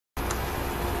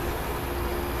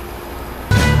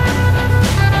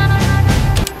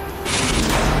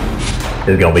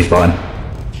This is gonna be fun.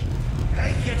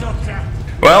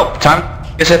 Well, time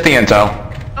to hit the intel.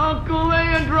 Uncle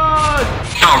Androd!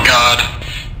 Oh god.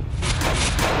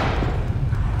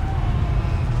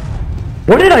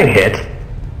 What did I hit?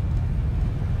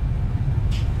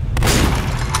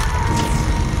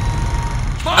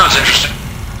 That was interesting.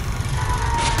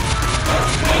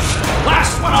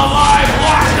 Last one alive,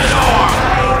 lock the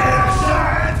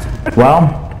door! Well,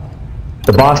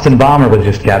 the Boston bomber was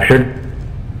just captured.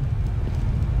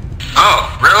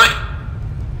 Oh, really?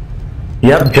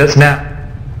 Yep, just now.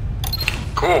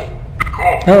 Cool.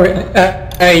 Cool. Oh,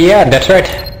 yeah, that's right.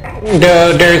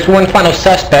 There's one final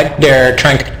suspect they're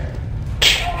trying to...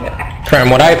 from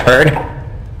what I've heard.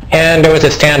 And there was a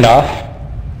standoff.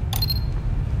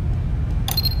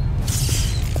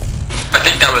 I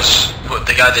think that was what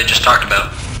the guy they just talked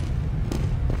about.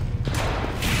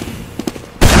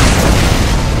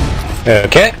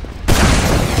 Okay.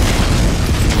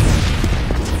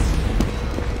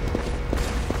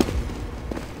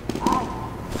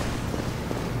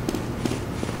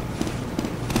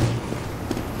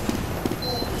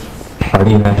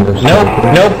 Nope.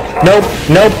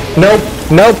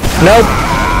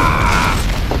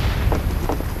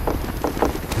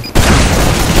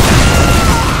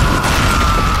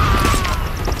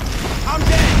 I'm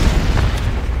dead!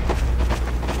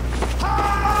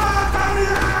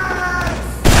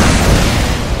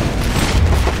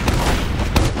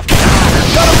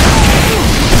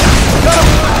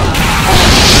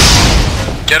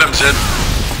 Get him, Zid.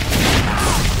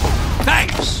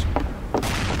 Thanks!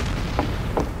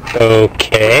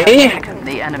 Okay.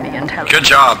 The enemy intelligence. Good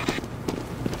job.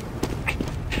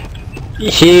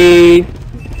 He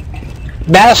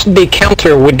bashed the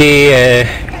counter with the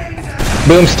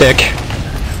boomstick.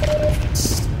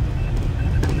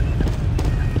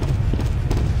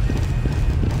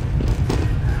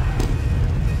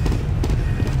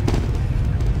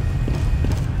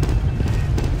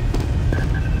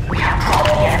 We have brought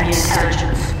the enemy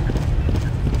intelligence.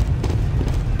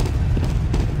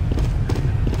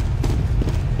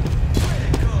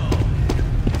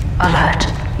 Alert.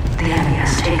 The enemy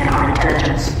has taken our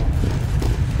intelligence.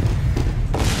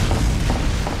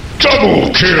 Double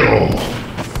kill!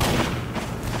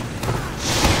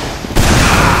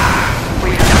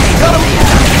 We have taken the enemy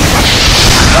intelligence.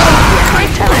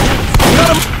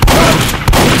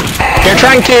 They're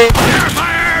trying to...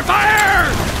 Fire!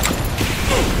 Fire!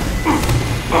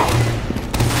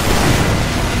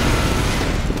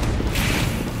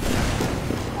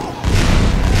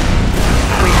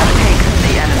 We have taken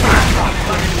the enemy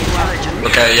intelligence.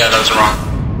 Okay, yeah, that was wrong.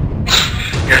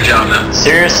 Good job, man.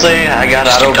 Seriously, I got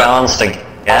Just keep auto-balanced again.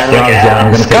 I'm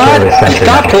gonna take care of this sensor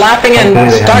Stop now. laughing and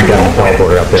Hopefully they start... haven't got a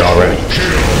teleporter up there already.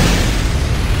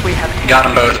 We have taken Got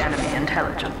 'em both. the enemy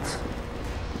intelligence.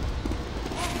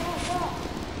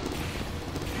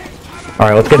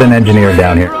 Alright, let's get an engineer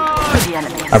down here. The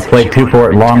enemy has I've played 2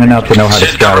 for it long enough to know how to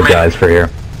Shit, cover me. strategize for here.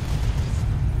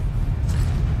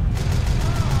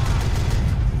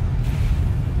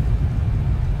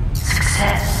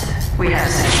 success. We have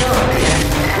secured the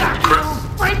enemy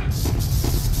intelligence.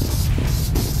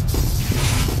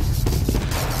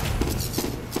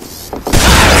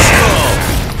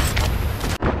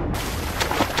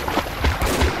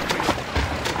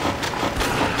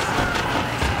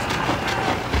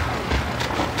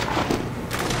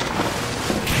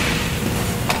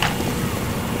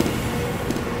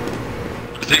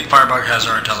 I think Firebug has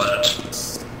our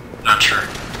intelligence. Not sure.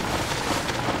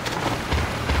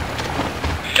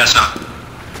 Guess not.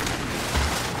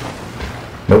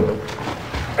 Nope.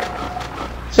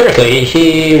 Seriously,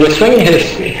 he was swinging his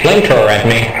flamethrower at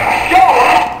me.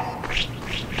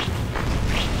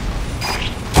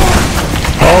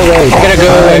 Alright,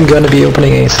 I'm go. gonna be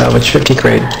opening a salvage 50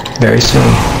 crate very soon,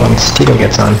 once Tito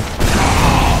gets on.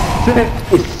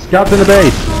 Scout's in the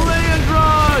base.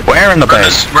 Where in the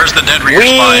base? Where's the dead rear spy?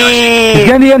 I see. He's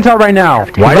getting the intel right now.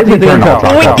 Why did he turn off?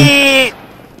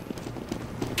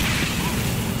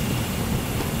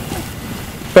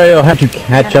 Fail, how'd you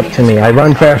catch up to me? I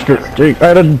run faster.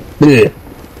 I don't... Bleh.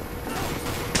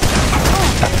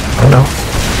 Oh no.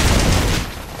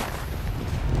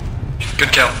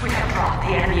 Good kill. We have brought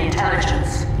the enemy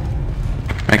intelligence.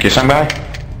 Thank you, somebody.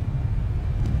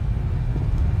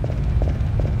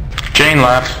 Jane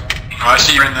left. Oh, I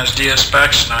see you're in those DS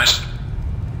specs. Nice.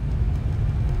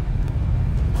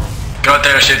 Go out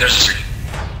there and see if there's a street.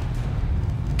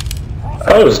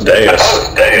 Oh, it's Deus.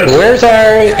 Where's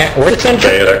the sentry?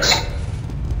 Deus X.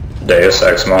 Deus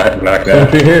Ex Machina.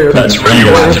 That's where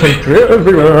you want it to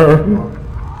be.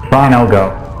 Fine, I'll go.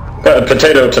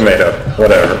 Potato, tomato,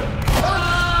 whatever.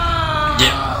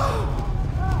 Yeah.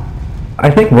 I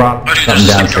think Rob something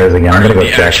downstairs again. I'm gonna go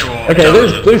check. Okay,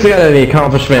 at least I got any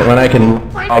accomplishment when I can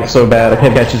talk so bad.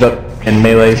 Him catches up and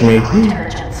melees me.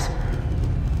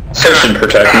 Someone should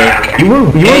protect me.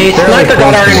 Hey, sniper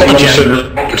got our Someone Legion.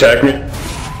 should protect me.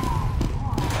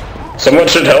 Someone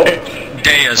should help.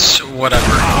 Deus,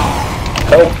 whatever.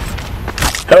 Help.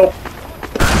 Help.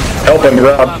 Help him,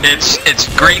 Rob. It's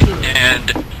great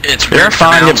and it's You're weird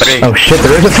fine, you pronounced, big. Oh shit,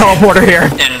 there is a teleporter here!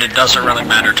 and it doesn't really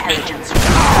matter to me.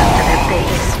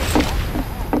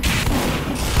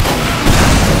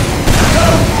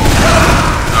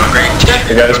 Oh, great.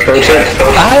 You guys protect.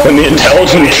 When the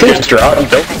intelligence troops drop,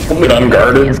 don't hold it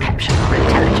unguarded.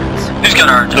 Who's got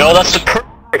our... No, that's the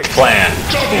perfect plan.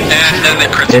 And then they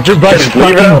crit. Everybody's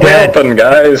Leave it fucking out dead. open,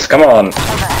 guys. Come on.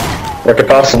 What could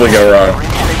possibly go wrong?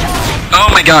 Oh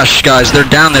my gosh, guys, they're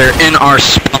down there in our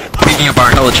spawn. Picking up our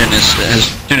intelligence as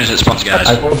soon as it spawns, guys.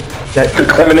 I told that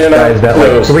Coming in guys that like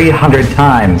close. 300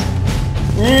 times.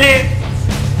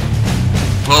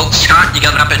 Well, Scott, you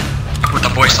gotta up it with a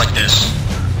voice like this.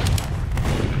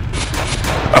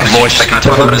 A voice like Scott,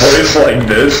 With a what is- voice like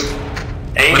this.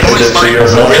 With a voice like-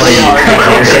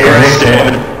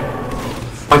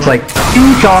 It's like,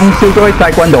 Ching Chong Sugoi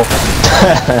Taekwondo.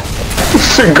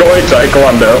 Sugoi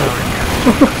Taekwondo.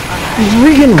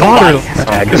 Freaking water.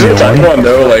 Is it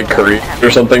Taekwondo like Korea or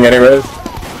something anyways?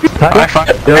 I find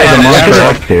it was a monster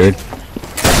up, dude.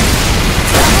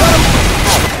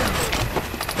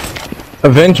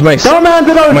 Avenge my... Dumbass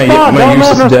in our spawn! my Dumbass in our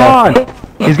useless spawn! death.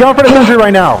 He's going for the sentry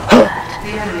right now.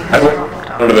 I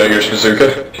went to Vegas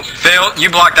Bazooka. Phil, you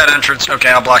block that entrance. Okay,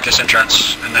 I'll block this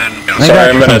entrance, and then go. Sorry,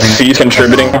 I'm gonna cease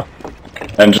contributing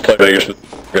and just play Vegas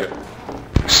Bazooka.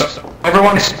 So,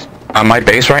 everyone's on my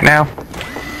base right now?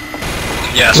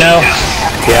 Yes. No.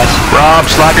 Yes. Rob,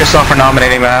 slap yourself for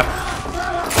nominating that.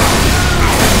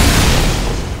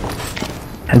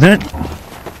 Isn't it?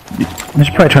 I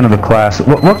should probably try another class.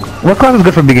 What class is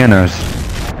good for beginners?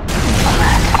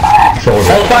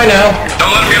 I'll find now.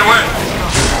 Don't let him get away.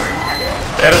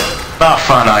 It's not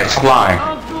fun, it's flying.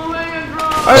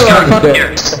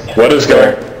 Here. What is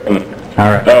going on?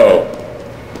 Alright.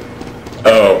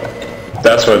 Oh,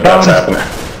 that's happening.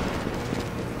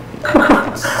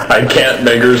 I can't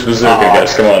Beggars Bazooka,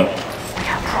 guys, come on.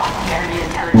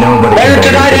 Nobody Better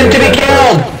denied him to be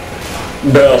killed!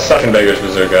 Bill, second Beggars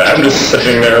Bazooka. I'm just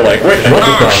sitting there like, wait, what's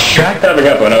having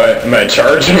up? Am I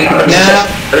charging? Now,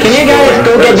 can you guys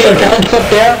go get the intelligence up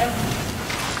there?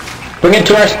 Bring it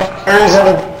to our spot.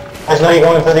 I know you're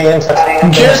going for the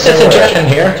inside. Just a suggestion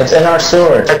here. It's in our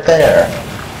sewer, right there.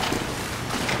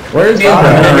 Where's the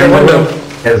in your window.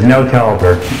 There's no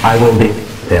teleporter. I will beat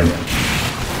him.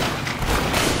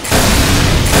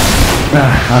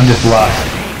 I'm just lost.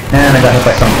 And I got hit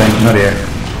by something. No dear.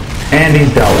 And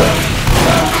he's dealt with.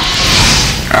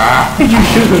 Did you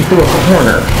shoot him through a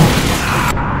corner?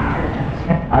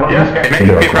 I don't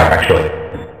know actually.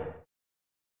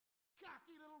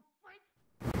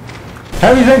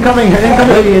 Heavy's incoming!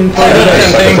 Incoming!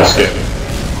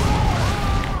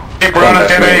 Keep running,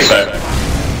 Timmy.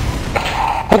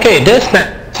 Okay, this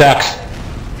sucks.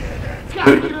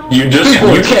 You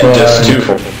can't just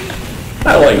 2-4.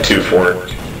 I like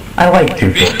 2-4. I like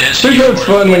 2-4. It's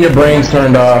fun when your brain's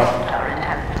turned off.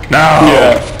 No.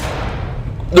 Yeah.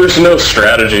 There's no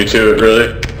strategy to it, really.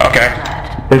 Okay.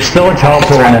 There's still a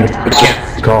teleporter and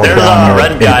it's called There's a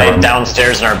red guy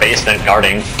downstairs in our basement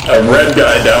guarding. A red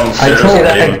guy I downstairs. told you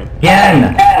that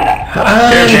again!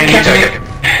 Here, Shane, you take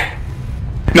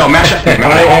it. No, mash it.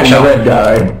 I am the red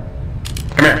guy.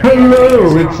 Come here.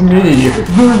 Hello, it's me,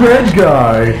 the red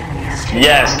guy.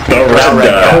 Yes, The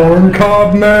red guy. Corn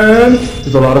cob man.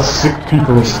 There's a lot of sick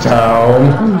people in this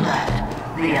town.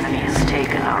 The enemy has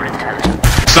taken our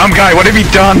intelligence. Some guy, what have you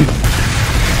done?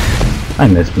 I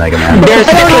miss Mega Man. There's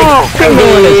I'm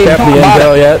going to step the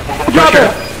intel yet. Drop it!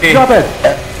 Drop it!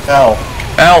 no.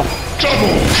 L.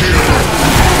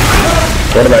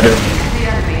 What am I doing?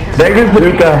 Beggars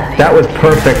Bazooka, that was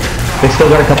perfect. They still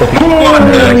got a couple people on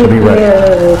there that could be ready.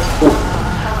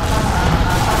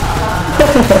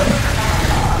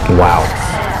 Wow.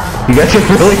 You guys are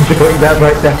really doing that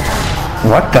right now?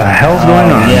 What the hell's going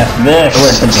on? Yes, this.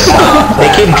 They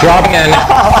keep dropping in.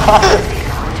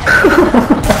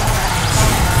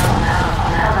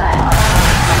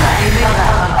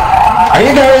 Are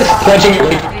you guys pledging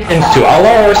into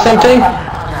Allah or something?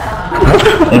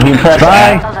 If you press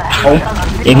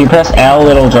if you press L,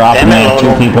 it'll drop and then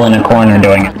 2 people in a corner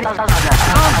doing it.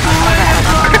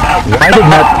 Why did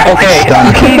not... Okay,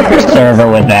 keep your server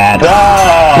with that.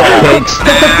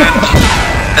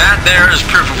 That there is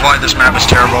proof of why this map is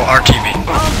terrible. RTV.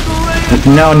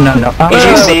 No.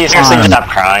 EGC, seriously, stop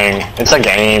crying. It's a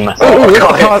game.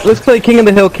 Let's play King of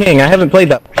the Hill King. I haven't played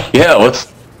that. Yeah,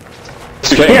 let's...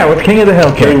 Yeah, with King of the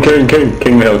Hill King. King of the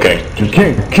Hill King.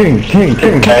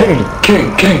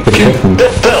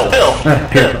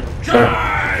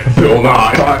 Bill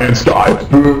Nye, Science Guy.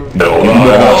 Bill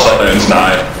Nye, Science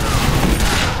Guy.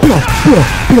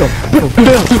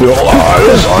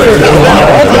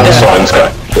 Science Guy.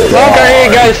 What are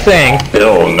you guys saying?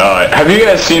 Bill Nye. Have you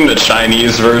guys seen the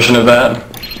Chinese version of that?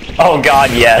 Oh god,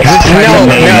 yes.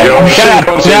 No, shut up,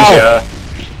 no.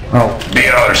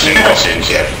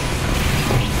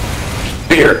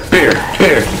 Beer.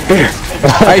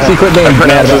 I see, quit being I mad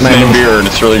pronounce about his my name name. Beer and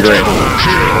it's really great.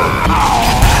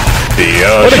 They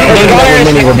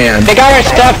got our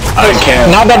stuff. I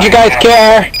can't. Not that you guys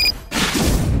care.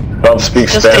 Bob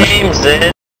speaks Spanish.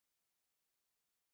 Games,